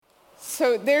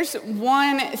So there's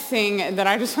one thing that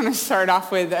I just want to start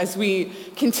off with as we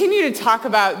continue to talk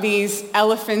about these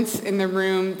elephants in the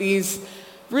room, these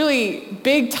really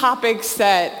big topics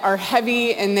that are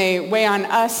heavy and they weigh on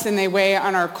us and they weigh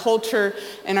on our culture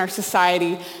and our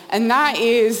society. And that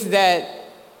is that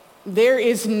there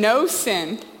is no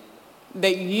sin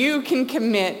that you can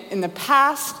commit in the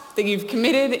past, that you've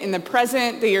committed in the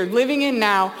present, that you're living in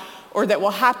now, or that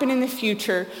will happen in the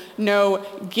future, no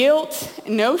guilt,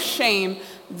 no shame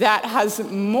that has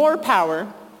more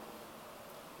power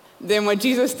than what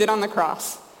Jesus did on the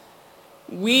cross.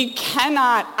 We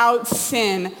cannot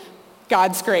out-sin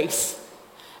God's grace.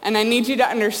 And I need you to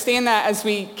understand that as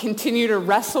we continue to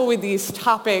wrestle with these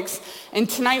topics. And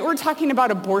tonight we're talking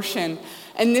about abortion.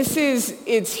 And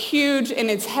it's huge and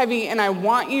it's heavy, and I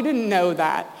want you to know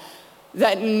that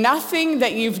nothing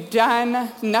that you've done,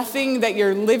 nothing that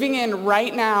you're living in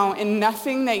right now, and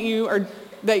nothing that you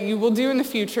will do in the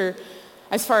future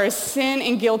as far as sin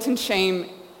and guilt and shame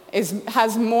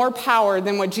has more power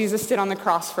than what Jesus did on the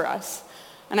cross for us.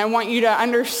 And I want you to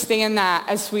understand that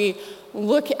as we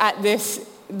look at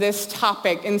this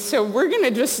topic. And so we're going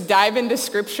to just dive into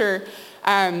Scripture,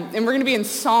 and we're going to be in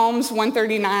Psalms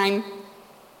 139.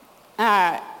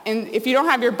 And if you don't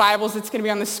have your Bibles, it's going to be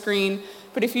on the screen.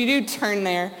 But if you do turn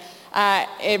there,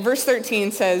 verse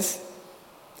 13 says,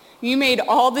 "You made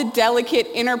all the delicate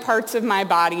inner parts of my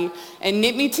body and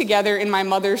knit me together in my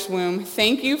mother's womb.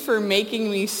 Thank you for making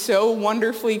me so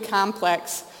wonderfully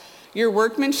complex. Your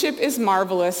workmanship is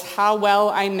marvelous. How well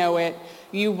I know it.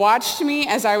 You watched me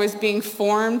as I was being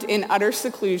formed in utter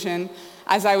seclusion.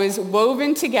 As I was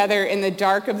woven together in the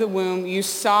dark of the womb, you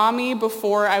saw me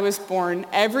before I was born.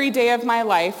 Every day of my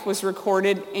life was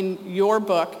recorded in your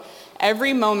book.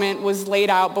 Every moment was laid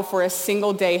out before a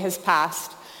single day has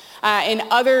passed." In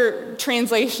other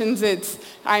translations, it's,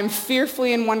 "I'm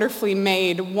fearfully and wonderfully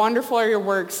made. Wonderful are your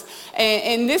works."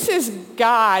 And this is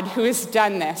God who has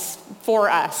done this for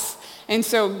us. And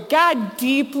so God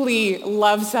deeply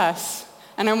loves us.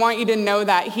 And I want you to know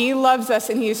that. He loves us,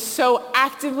 and he is so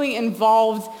actively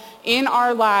involved in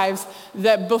our lives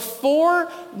that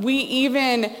before we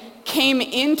even came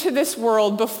into this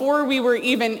world, before we were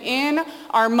even in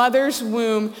our mother's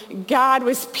womb, God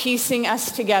was piecing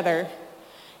us together.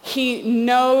 He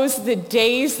knows the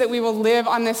days that we will live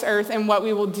on this earth and what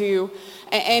we will do.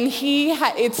 And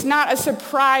it's not a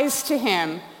surprise to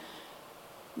him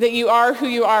that you are who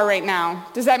you are right now.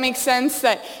 Does that make sense?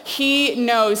 That he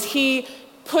knows. He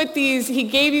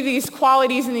gave you these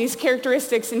qualities and these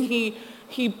characteristics, and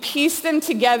he pieced them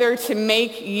together to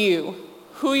make you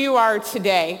who you are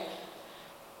today.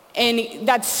 And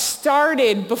that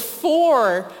started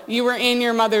before you were in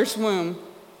your mother's womb.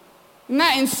 Isn't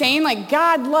that insane? Like,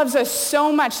 God loves us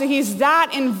so much that he's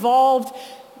that involved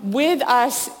with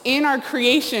us in our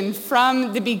creation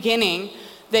from the beginning,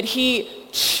 that he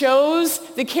chose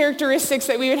the characteristics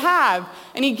that we would have,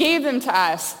 and he gave them to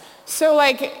us. So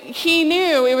he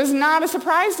knew it was not a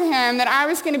surprise to him that I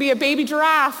was going to be a baby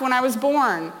giraffe when I was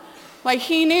born.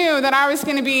 He knew that I was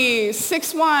going to be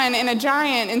 6'1" and a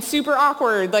giant and super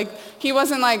awkward. He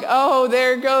wasn't oh,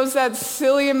 there goes that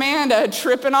silly Amanda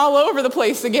tripping all over the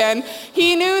place again.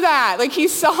 He knew that. He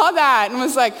saw that and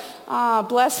was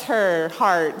bless her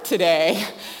heart today.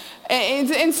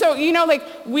 And so,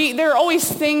 there are always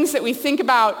things that we think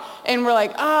about and we're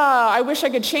I wish I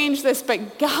could change this.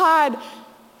 But God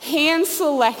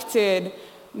hand-selected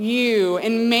you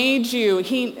and made you.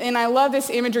 And I love this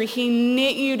imagery. He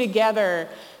knit you together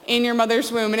in your mother's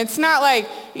womb. And it's not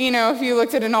if you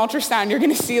looked at an ultrasound, you're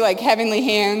going to see heavenly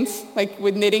hands,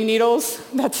 with knitting needles.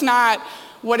 That's not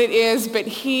what it is. But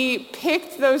he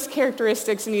picked those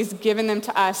characteristics and he's given them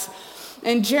to us.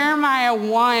 In Jeremiah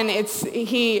 1,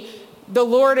 the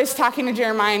Lord is talking to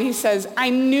Jeremiah, and he says, "I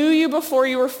knew you before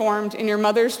you were formed in your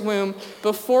mother's womb.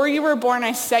 Before you were born,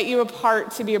 I set you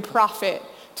apart to be a prophet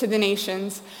to the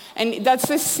nations." And that's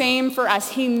the same for us.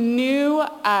 He knew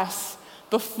us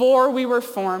before we were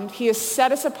formed. He has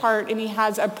set us apart, and he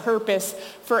has a purpose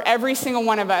for every single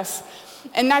one of us.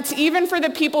 And that's even for the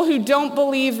people who don't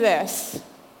believe this.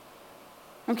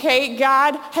 Okay?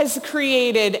 God has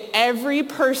created every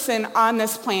person on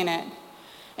this planet.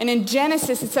 And in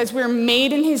Genesis, it says we're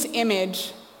made in his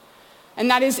image. And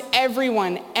that is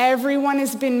everyone. Everyone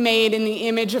has been made in the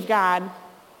image of God.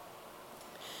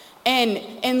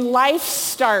 And life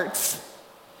starts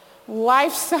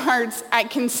at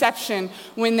conception.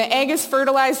 When the egg is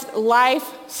fertilized, life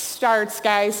starts,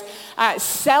 guys.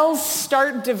 Cells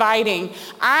start dividing.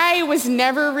 I was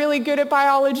never really good at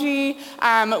biology.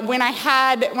 When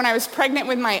I was pregnant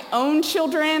with my own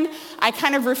children, I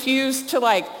kind of refused to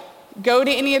go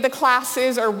to any of the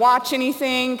classes or watch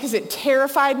anything because it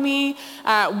terrified me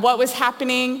what was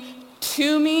happening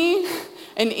to me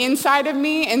and inside of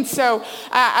me. And so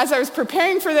as I was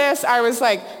preparing for this, I was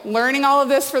like learning all of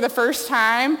this for the first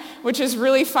time, which is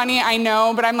really funny, I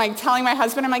know, but I'm like telling my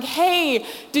husband, I'm like, hey,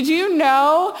 did you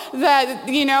know that,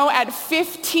 at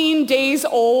 15 days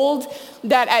old,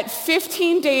 that at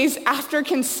 15 days after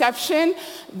conception,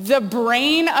 the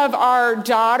brain of our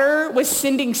daughter was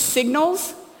sending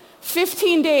signals?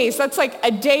 15 days, that's like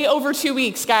a day over 2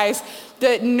 weeks, guys.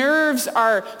 The nerves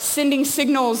are sending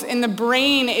signals and the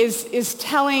brain is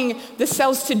telling the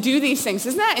cells to do these things.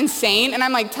 Isn't that insane? And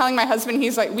I'm like telling my husband,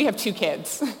 he's like, we have 2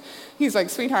 kids. He's like,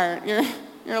 sweetheart, you're a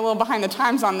little behind the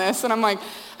times on this. And I'm like,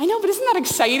 I know, but isn't that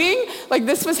exciting? Like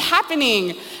this was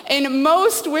happening. And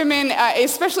most women,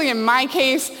 especially in my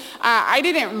case, I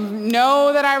didn't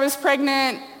know that I was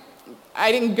pregnant.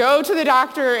 I didn't go to the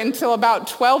doctor until about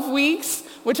 12 weeks,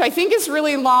 which I think is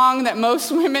really long, that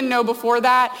most women know before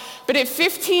that. But at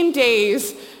 15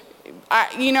 days,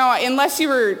 unless you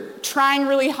were trying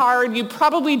really hard, you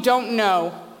probably don't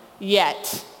know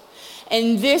yet.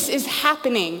 And this is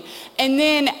happening. And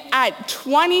then at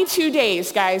 22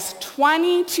 days, guys,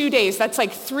 22 days, that's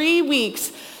like 3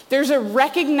 weeks, there's a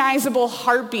recognizable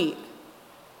heartbeat.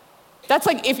 That's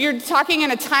like, if you're talking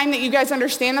in a time that you guys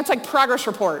understand, that's like progress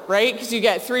report, right? Because you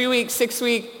get 3 week, 6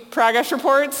 week progress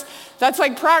reports. That's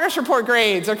like progress report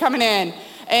grades are coming in.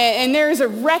 And there is a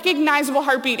recognizable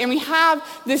heartbeat. And we have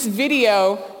this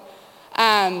video.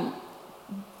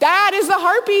 That is the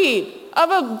heartbeat of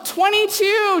a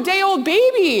 22-day-old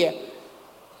baby.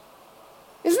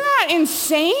 Isn't that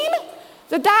insane?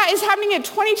 That is happening at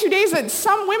 22 days, that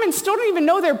some women still don't even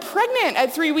know they're pregnant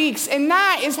at 3 weeks, and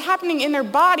that is happening in their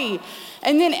body.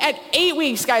 And then at 8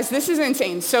 weeks, guys, this is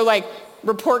insane. So like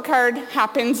report card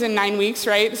happens in 9 weeks,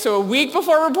 right? So a week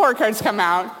before report cards come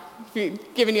out,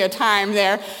 giving you a time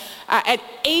there, at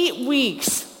 8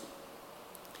 weeks,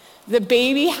 the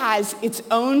baby has its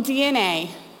own DNA,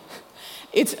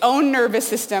 its own nervous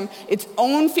system, its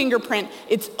own fingerprint,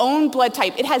 its own blood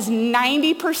type. It has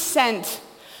 90%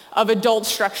 of adult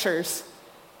structures.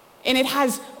 And it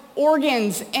has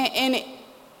organs, and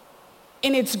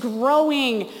it's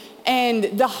growing, and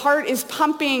the heart is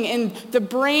pumping, and the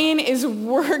brain is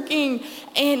working.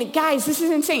 And guys, this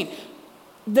is insane.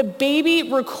 The baby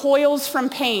recoils from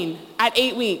pain at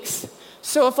 8 weeks.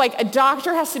 So if like a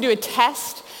doctor has to do a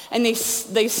test and they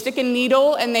stick a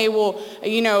needle and they will,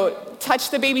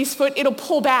 touch the baby's foot, it'll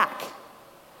pull back.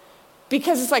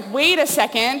 Because it's like, wait a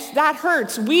second, that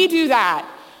hurts. We do that.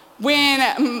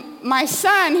 When my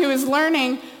son, who is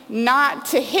learning not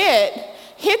to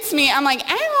hits me, I'm like,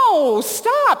 ow,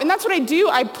 stop. And that's what I do.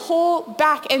 I pull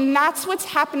back. And that's what's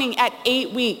happening at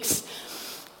 8 weeks.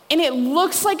 And it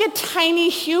looks like a tiny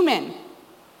human.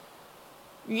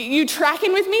 You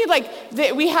tracking with me? Like,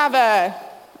 we have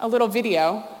a little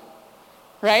video,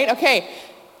 right? Okay,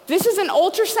 this is an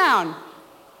ultrasound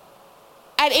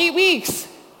at 8 weeks.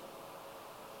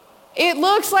 It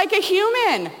looks like a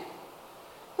human.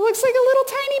 It looks like a little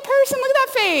tiny person. Look at that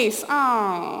face.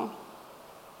 Oh.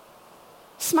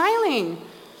 Smiling.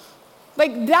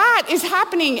 Like that is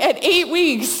happening at 8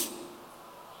 weeks.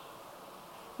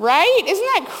 Right? Isn't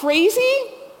that crazy?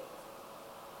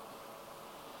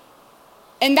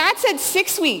 And that's at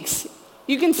 6 weeks.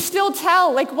 You can still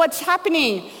tell like what's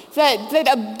happening, that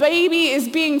a baby is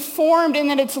being formed and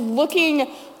that it's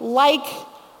looking like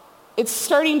it's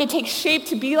starting to take shape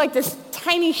to be like this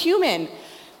tiny human.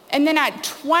 And then at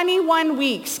 21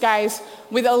 weeks, guys,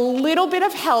 with a little bit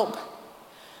of help,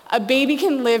 a baby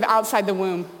can live outside the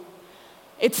womb.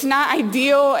 It's not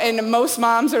ideal, and most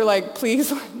moms are like,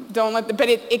 please don't let but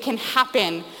it can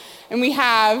happen. And we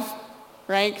have,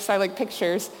 right, because I like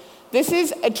pictures, this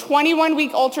is a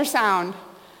 21-week ultrasound.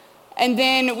 And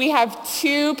then we have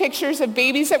 2 pictures of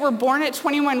babies that were born at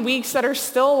 21 weeks that are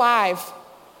still alive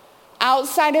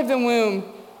outside of the womb.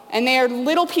 And they are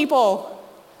little people.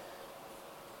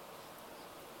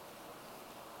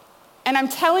 And I'm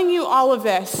telling you all of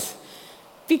this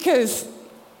because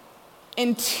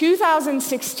in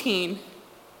 2016,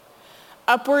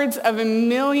 upwards of 1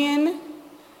 million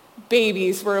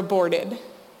babies were aborted.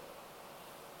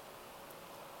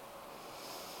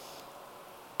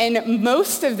 And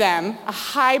most of them, a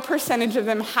high percentage of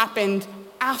them, happened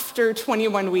after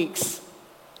 21 weeks.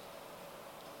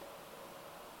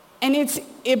 And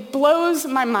it blows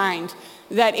my mind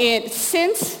that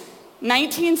since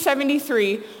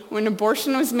 1973, when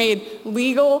abortion was made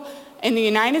legal in the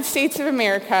United States of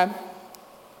America,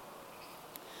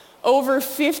 over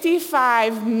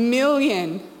 55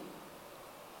 million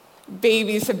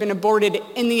babies have been aborted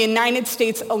in the United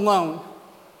States alone.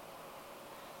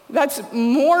 That's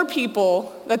more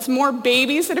people, that's more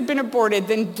babies that have been aborted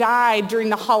than died during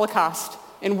the Holocaust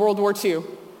in World War II.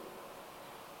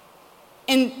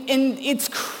 And it's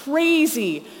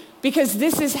crazy because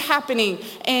this is happening.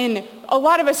 And a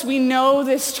lot of us, we know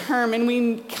this term and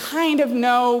we kind of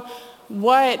know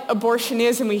what abortion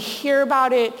is, and we hear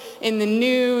about it in the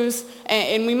news,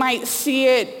 and we might see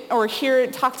it or hear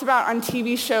it talked about on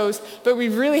TV shows, but we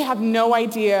really have no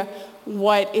idea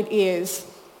what it is.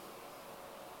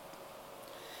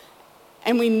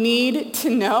 And we need to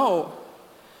know,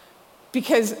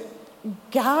 because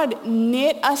God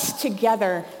knit us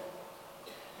together.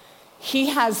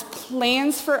 He has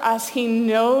plans for us. He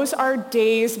knows our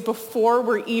days before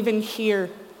we're even here.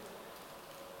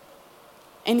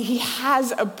 And he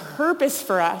has a purpose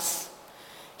for us.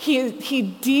 He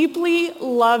deeply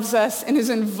loves us and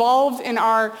is involved in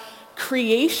our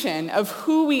creation of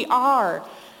who we are.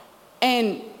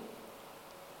 And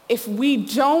if we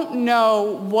don't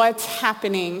know what's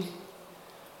happening,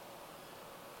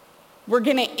 we're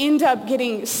going to end up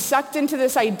getting sucked into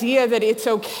this idea that it's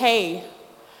okay.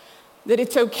 That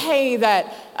it's okay that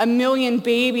 1 million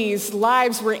babies'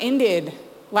 lives were ended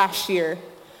last year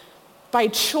by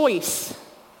choice.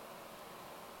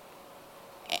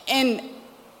 And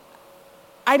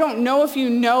I don't know if you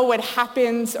know what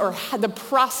happens or the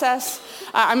process.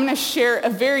 I'm going to share a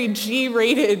very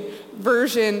G-rated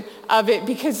version of it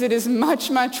because it is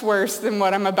much, much worse than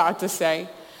what I'm about to say.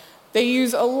 They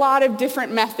use a lot of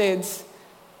different methods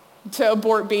to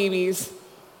abort babies.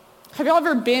 Have y'all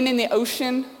ever been in the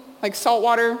ocean, like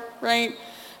saltwater, right?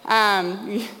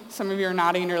 Some of you are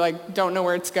nodding, you're like, don't know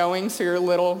where it's going, so you're a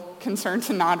little concerned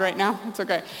to nod right now. It's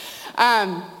okay.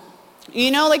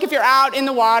 You know, like if you're out in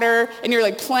the water and you're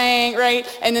like playing, right?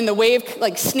 And then the wave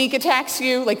like sneak attacks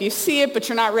you, like you see it, but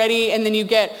you're not ready. And then you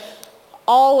get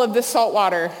all of the salt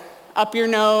water up your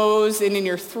nose and in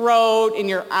your throat and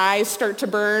your eyes start to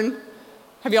burn.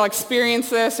 Have y'all experienced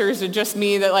this, or is it just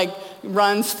me that like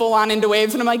runs full on into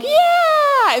waves and I'm like,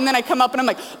 yeah! And then I come up and I'm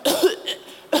like,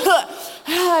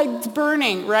 it's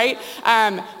burning, right?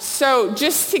 So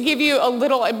just to give you a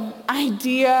little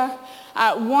idea,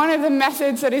 one of the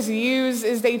methods that is used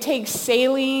is they take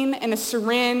saline and a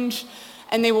syringe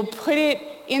and they will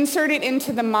insert it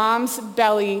into the mom's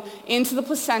belly, into the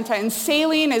placenta. And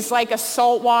saline is like a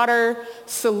saltwater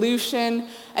solution,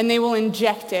 and they will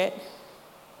inject it.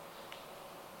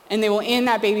 And they will end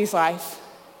that baby's life.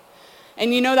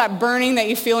 And you know that burning that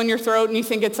you feel in your throat and you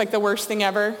think it's like the worst thing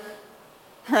ever,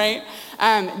 right?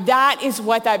 That is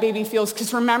what that baby feels.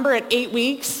 Because remember, at 8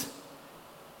 weeks,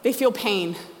 they feel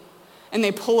pain and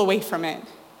they pull away from it.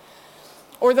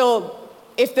 Or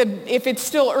if it's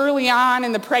still early on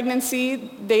in the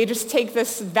pregnancy, they just take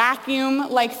this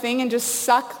vacuum-like thing and just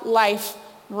suck life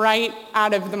right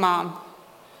out of the mom.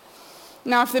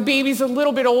 Now, if the baby's a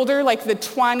little bit older, like the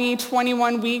 20,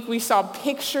 21 week, we saw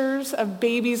pictures of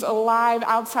babies alive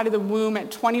outside of the womb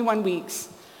at 21 weeks.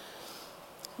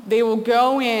 They will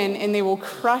go in and they will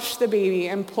crush the baby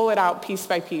and pull it out piece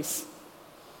by piece.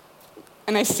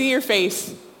 And I see your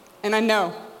face, and I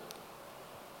know.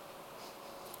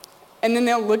 And then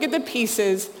they'll look at the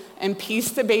pieces and piece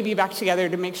the baby back together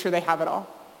to make sure they have it all.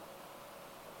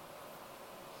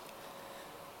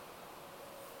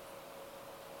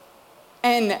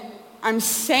 And I'm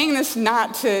saying this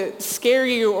not to scare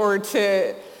you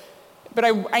but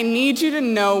I need you to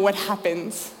know what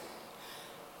happens.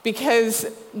 Because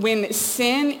when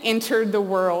sin entered the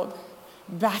world,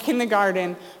 back in the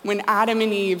garden, when Adam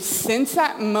and Eve, since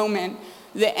that moment,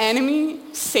 the enemy,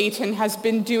 Satan, has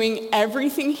been doing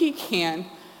everything he can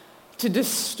to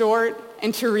distort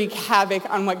and to wreak havoc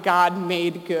on what God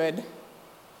made good.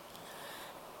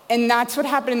 And that's what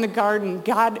happened in the garden.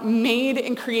 God made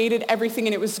and created everything,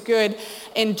 and it was good.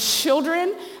 And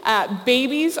children,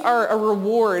 babies are a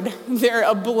reward. They're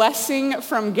a blessing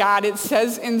from God. It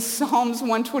says in Psalms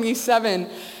 127,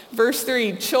 verse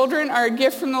 3, children are a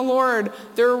gift from the Lord.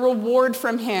 They're a reward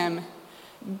from him.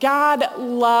 God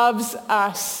loves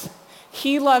us.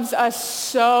 He loves us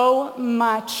so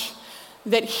much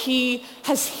that he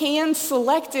has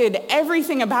hand-selected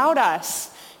everything about us.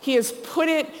 He has put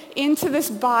it into this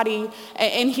body,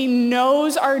 and he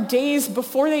knows our days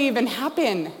before they even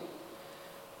happen.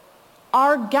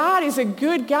 Our God is a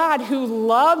good God who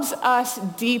loves us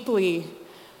deeply.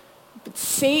 But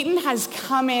Satan has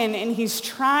come in, and he's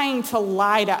trying to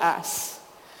lie to us.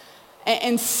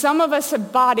 And some of us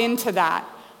have bought into that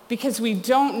because we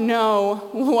don't know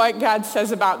what God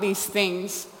says about these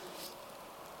things.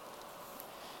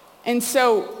 And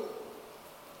so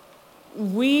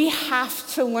we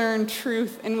have to learn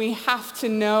truth, and we have to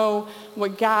know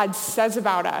what God says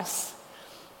about us.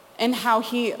 and how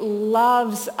he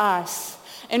loves us.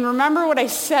 And remember what I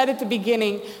said at the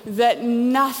beginning, that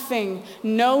nothing,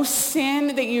 no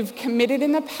sin that you've committed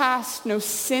in the past, no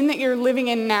sin that you're living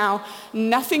in now,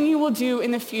 nothing you will do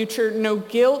in the future, no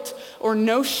guilt or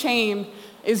no shame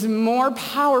is more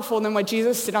powerful than what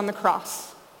Jesus did on the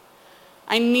cross.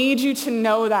 I need you to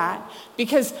know that,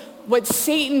 because what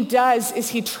Satan does is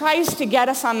he tries to get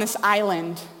us on this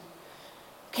island.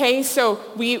 Okay, so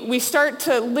we start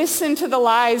to listen to the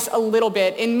lies a little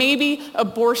bit, and maybe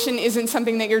abortion isn't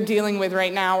something that you're dealing with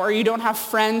right now, or you don't have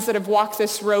friends that have walked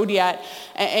this road yet,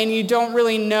 and you don't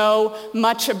really know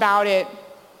much about it.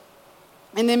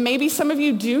 And then maybe some of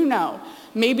you do know.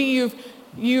 Maybe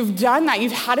you've done that.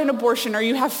 You've had an abortion, or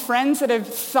you have friends that have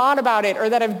thought about it or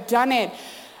that have done it.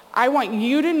 I want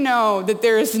you to know that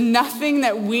there is nothing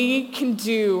that we can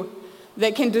do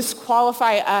that can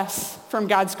disqualify us from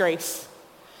God's grace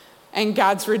and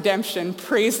God's redemption.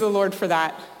 Praise the Lord for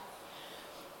that.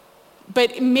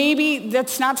 But maybe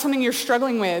that's not something you're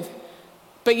struggling with,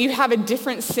 but you have a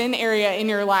different sin area in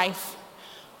your life.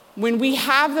 When we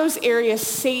have those areas,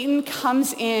 Satan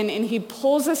comes in and he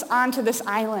pulls us onto this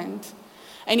island,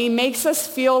 and he makes us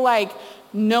feel like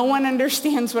no one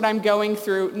understands what I'm going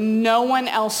through. No one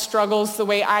else struggles the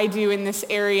way I do in this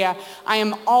area. I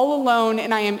am all alone,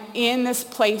 and I am in this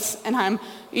place, and I'm,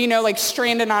 like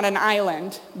stranded on an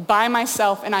island by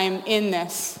myself, and I am in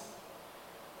this.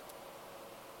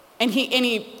 And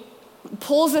he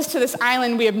pulls us to this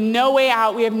island. We have no way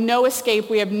out. We have no escape.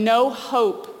 We have no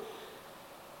hope.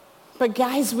 But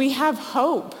guys, we have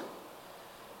hope.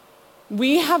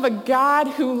 We have a God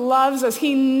who loves us.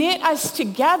 He knit us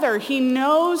together. He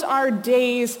knows our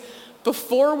days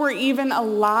before we're even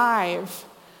alive.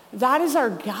 That is our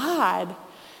God.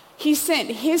 He sent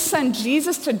his son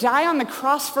Jesus to die on the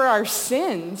cross for our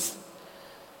sins.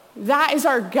 That is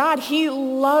our God. He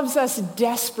loves us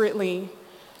desperately.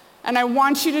 And I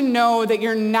want you to know that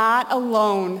you're not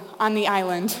alone on the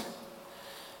island,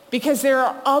 because there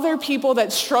are other people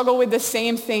that struggle with the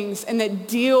same things and that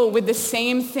deal with the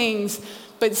same things,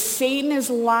 but Satan is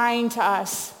lying to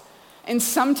us. And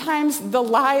sometimes the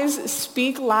lies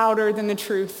speak louder than the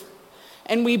truth,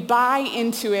 and we buy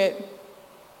into it.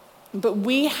 But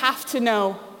we have to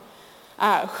know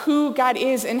who God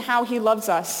is and how he loves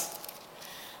us.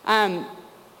 And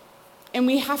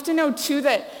we have to know too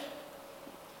that,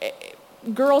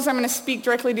 girls, I'm going to speak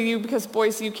directly to you because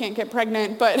boys, you can't get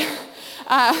pregnant, but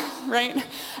right?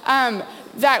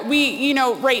 That we,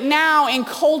 right now in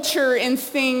culture and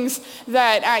things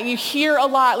that you hear a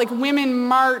lot, like women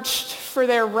marched for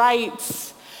their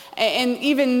rights, and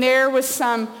even there was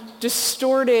some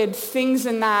distorted things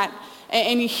in that.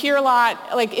 And you hear a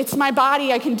lot, like, it's my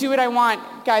body, I can do what I want.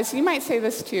 Guys, you might say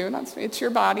this too. It's your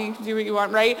body, do what you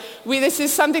want, right? This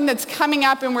is something that's coming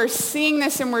up, and we're seeing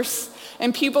this,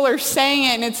 and people are saying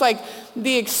it, and it's like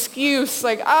the excuse,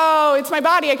 like, oh, it's my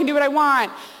body, I can do what I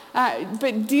want.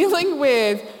 But dealing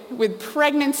with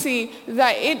pregnancy,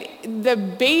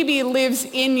 the baby lives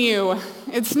in you.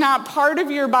 It's not part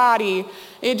of your body.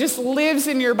 It just lives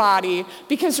in your body.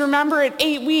 Because remember, at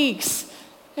 8 weeks,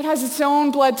 it has its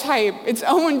own blood type, its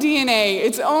own DNA,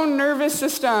 its own nervous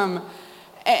system.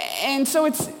 And so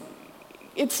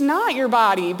it's not your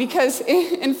body, because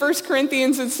in 1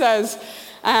 Corinthians it says,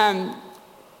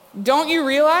 don't you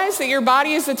realize that your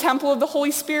body is the temple of the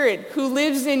Holy Spirit who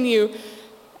lives in you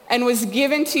and was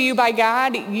given to you by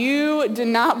God? You do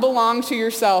not belong to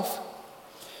yourself.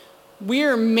 We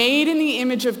are made in the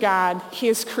image of God. He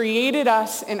has created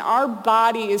us, and our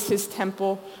body is his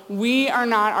temple. We are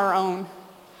not our own.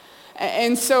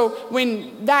 And so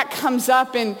when that comes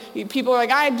up and people are like,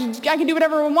 I can do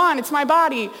whatever I want, it's my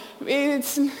body.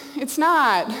 It's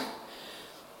not.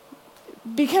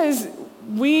 Because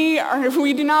we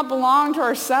do not belong to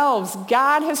ourselves.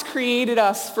 God has created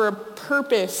us for a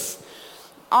purpose.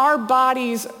 Our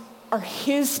bodies are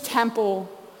his temple.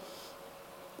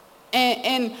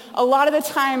 And a lot of the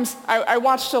times, I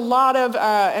watched a lot of,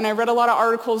 and I read a lot of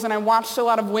articles, and I watched a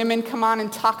lot of women come on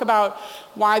and talk about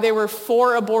why they were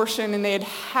for abortion, and they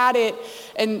had it,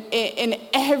 and in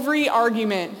every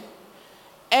argument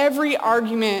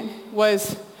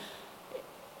was,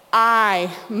 my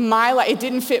life, it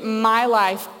didn't fit my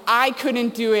life. I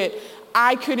couldn't do it.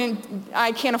 I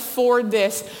can't afford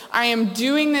this. I am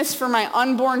doing this for my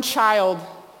unborn child.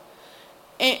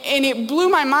 And it blew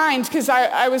my mind, because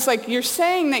I was like, you're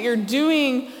saying that you're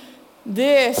doing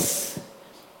this,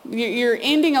 you're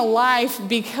ending a life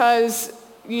because,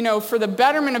 for the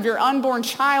betterment of your unborn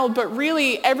child, but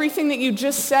really everything that you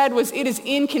just said was, it is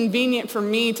inconvenient for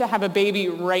me to have a baby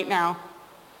right now.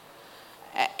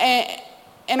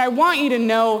 And I want you to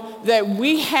know that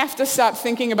we have to stop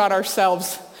thinking about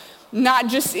ourselves, not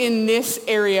just in this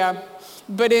area,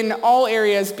 but in all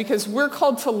areas, because we're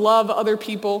called to love other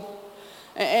people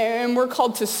and we're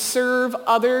called to serve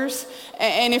others.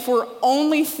 And if we're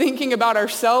only thinking about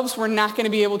ourselves, we're not going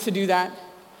to be able to do that.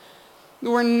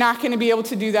 We're not going to be able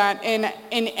to do that in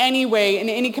any way, in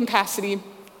any capacity.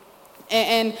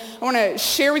 And I want to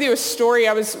share with you a story.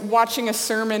 I was watching a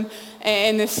sermon,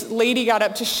 and this lady got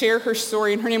up to share her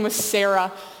story, and her name was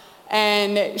Sarah.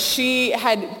 And she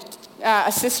had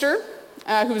a sister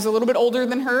who was a little bit older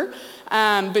than her,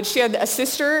 but she had a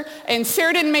sister, and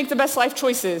Sarah didn't make the best life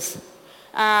choices.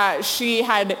 She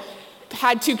had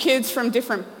 2 kids from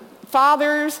different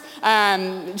fathers.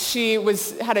 She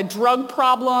had a drug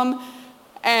problem,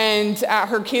 and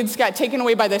her kids got taken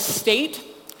away by the state.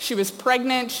 She was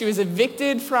pregnant. She was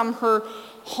evicted from her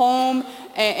home,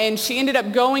 and she ended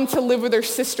up going to live with her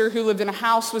sister, who lived in a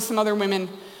house with some other women.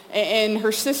 And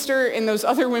her sister and those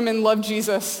other women loved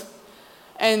Jesus.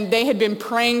 And they had been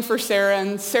praying for Sarah,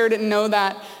 and Sarah didn't know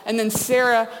that. And then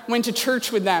Sarah went to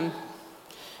church with them.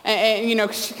 And you know,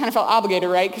 'cause she kind of felt obligated,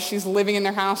 right? Because she's living in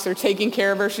their house. They're taking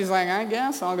care of her. She's like, I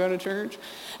guess I'll go to church.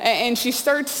 And she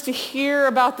starts to hear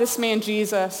about this man,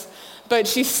 Jesus. But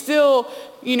she's still,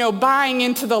 buying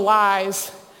into the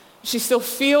lies. She still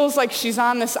feels like she's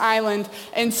on this island.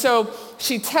 And so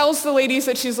she tells the ladies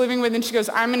that she's living with, and she goes,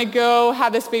 I'm going to go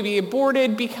have this baby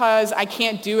aborted because I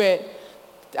can't do it.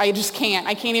 I just can't.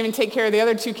 I can't even take care of the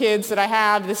other 2 kids that I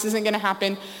have. This isn't going to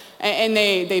happen. And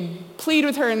they plead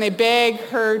with her, and they beg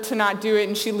her to not do it,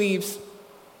 and she leaves.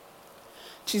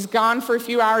 She's gone for a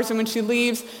few hours, and when she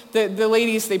leaves, the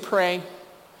ladies, they pray.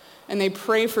 And they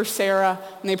pray for Sarah,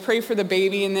 and they pray for the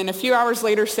baby. And then a few hours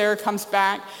later, Sarah comes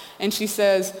back, and she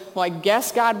says, well, I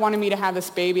guess God wanted me to have this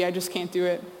baby. I just can't do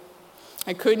it.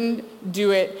 I couldn't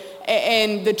do it.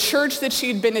 And the church that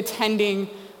she'd been attending,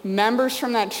 members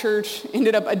from that church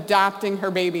ended up adopting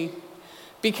her baby,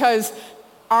 because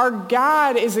our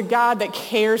God is a God that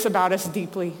cares about us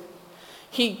deeply.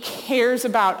 He cares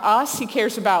about us. He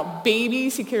cares about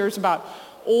babies. He cares about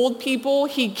old people.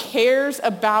 He cares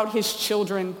about his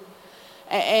children.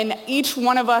 And each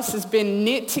one of us has been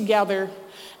knit together,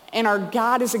 and our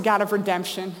God is a God of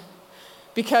redemption.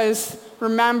 Because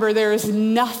remember, there is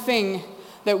nothing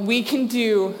that we can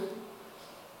do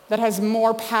that has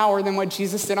more power than what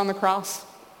Jesus did on the cross.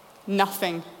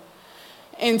 Nothing.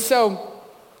 And so,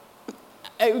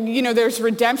 there's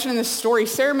redemption in this story.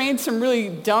 Sarah made some really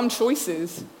dumb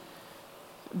choices,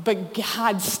 but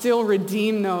God still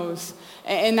redeemed those.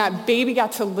 And that baby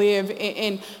got to live.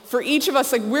 And for each of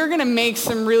us, we're going to make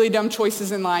some really dumb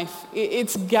choices in life.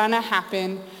 It's going to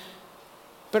happen.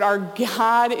 But our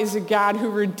God is a God who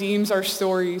redeems our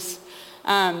stories.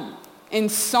 In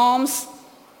Psalms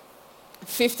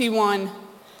 51,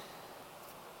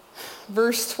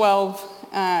 verse 12,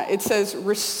 it says,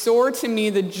 restore to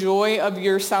me the joy of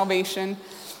your salvation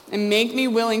and make me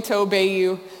willing to obey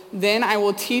you. Then I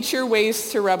will teach your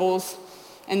ways to rebels,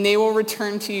 and they will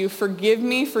return to you. Forgive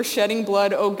me for shedding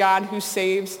blood, O God who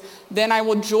saves. Then I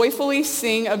will joyfully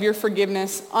sing of your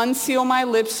forgiveness. Unseal my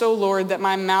lips, O Lord, that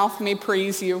my mouth may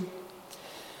praise you.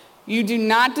 You do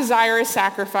not desire a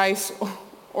sacrifice,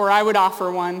 or I would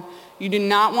offer one. You do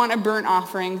not want a burnt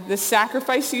offering. The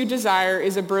sacrifice you desire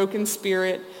is a broken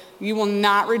spirit. You will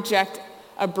not reject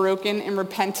a broken and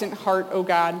repentant heart, O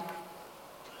God.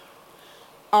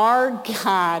 Our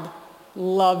God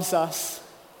loves us.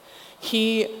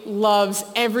 He loves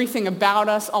everything about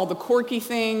us, all the quirky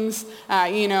things,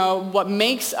 what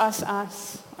makes us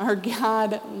us. Our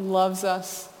God loves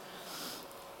us.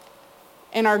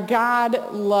 And our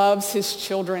God loves his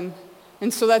children.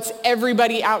 And so that's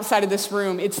everybody outside of this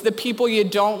room. It's the people you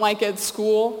don't like at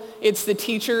school. It's the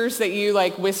teachers that you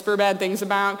whisper bad things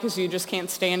about because you just can't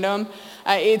stand them.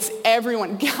 It's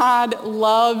everyone. God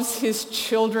loves his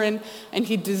children, and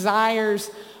he desires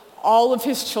all of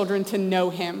his children to know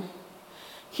him.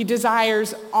 He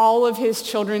desires all of his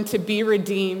children to be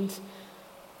redeemed,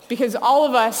 because all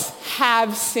of us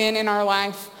have sin in our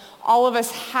life. All of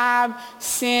us have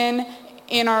sin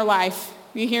in our life.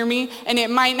 You hear me? And it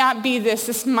might not be this.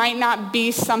 This might not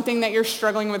be something that you're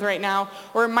struggling with right now,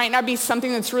 or it might not be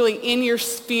something that's really in your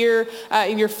sphere,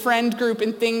 in your friend group,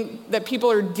 and thing that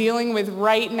people are dealing with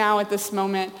right now at this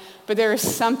moment. But there is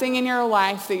something in your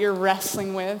life that you're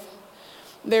wrestling with.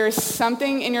 There is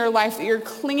something in your life that you're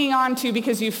clinging on to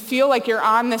because you feel like you're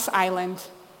on this island.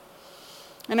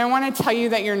 And I want to tell you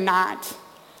that you're not.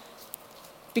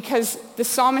 Because the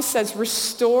psalmist says,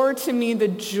 restore to me the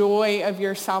joy of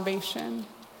your salvation.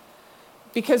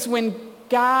 Because when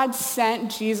God sent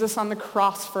Jesus on the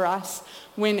cross for us,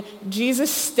 when Jesus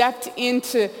stepped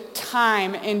into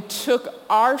time and took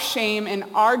our shame and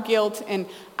our guilt and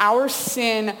our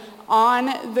sin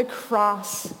on the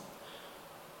cross,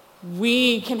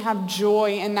 we can have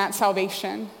joy in that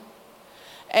salvation.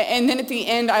 And then at the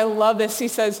end, I love this. He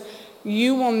says,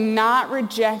 you will not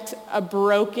reject a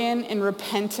broken and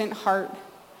repentant heart,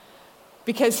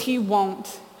 because he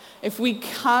won't. If we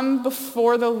come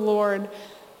before the Lord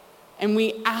and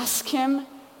we ask him,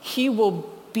 he will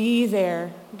be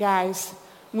there, guys.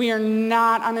 We are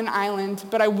not on an island,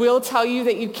 but I will tell you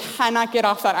that you cannot get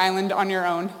off that island on your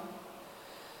own.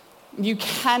 You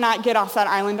cannot get off that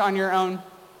island on your own.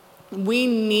 We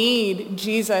need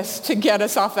Jesus to get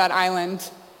us off that island.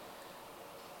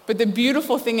 But the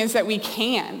beautiful thing is that we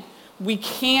can. We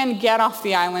can get off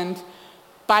the island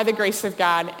by the grace of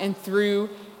God and through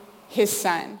his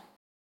Son.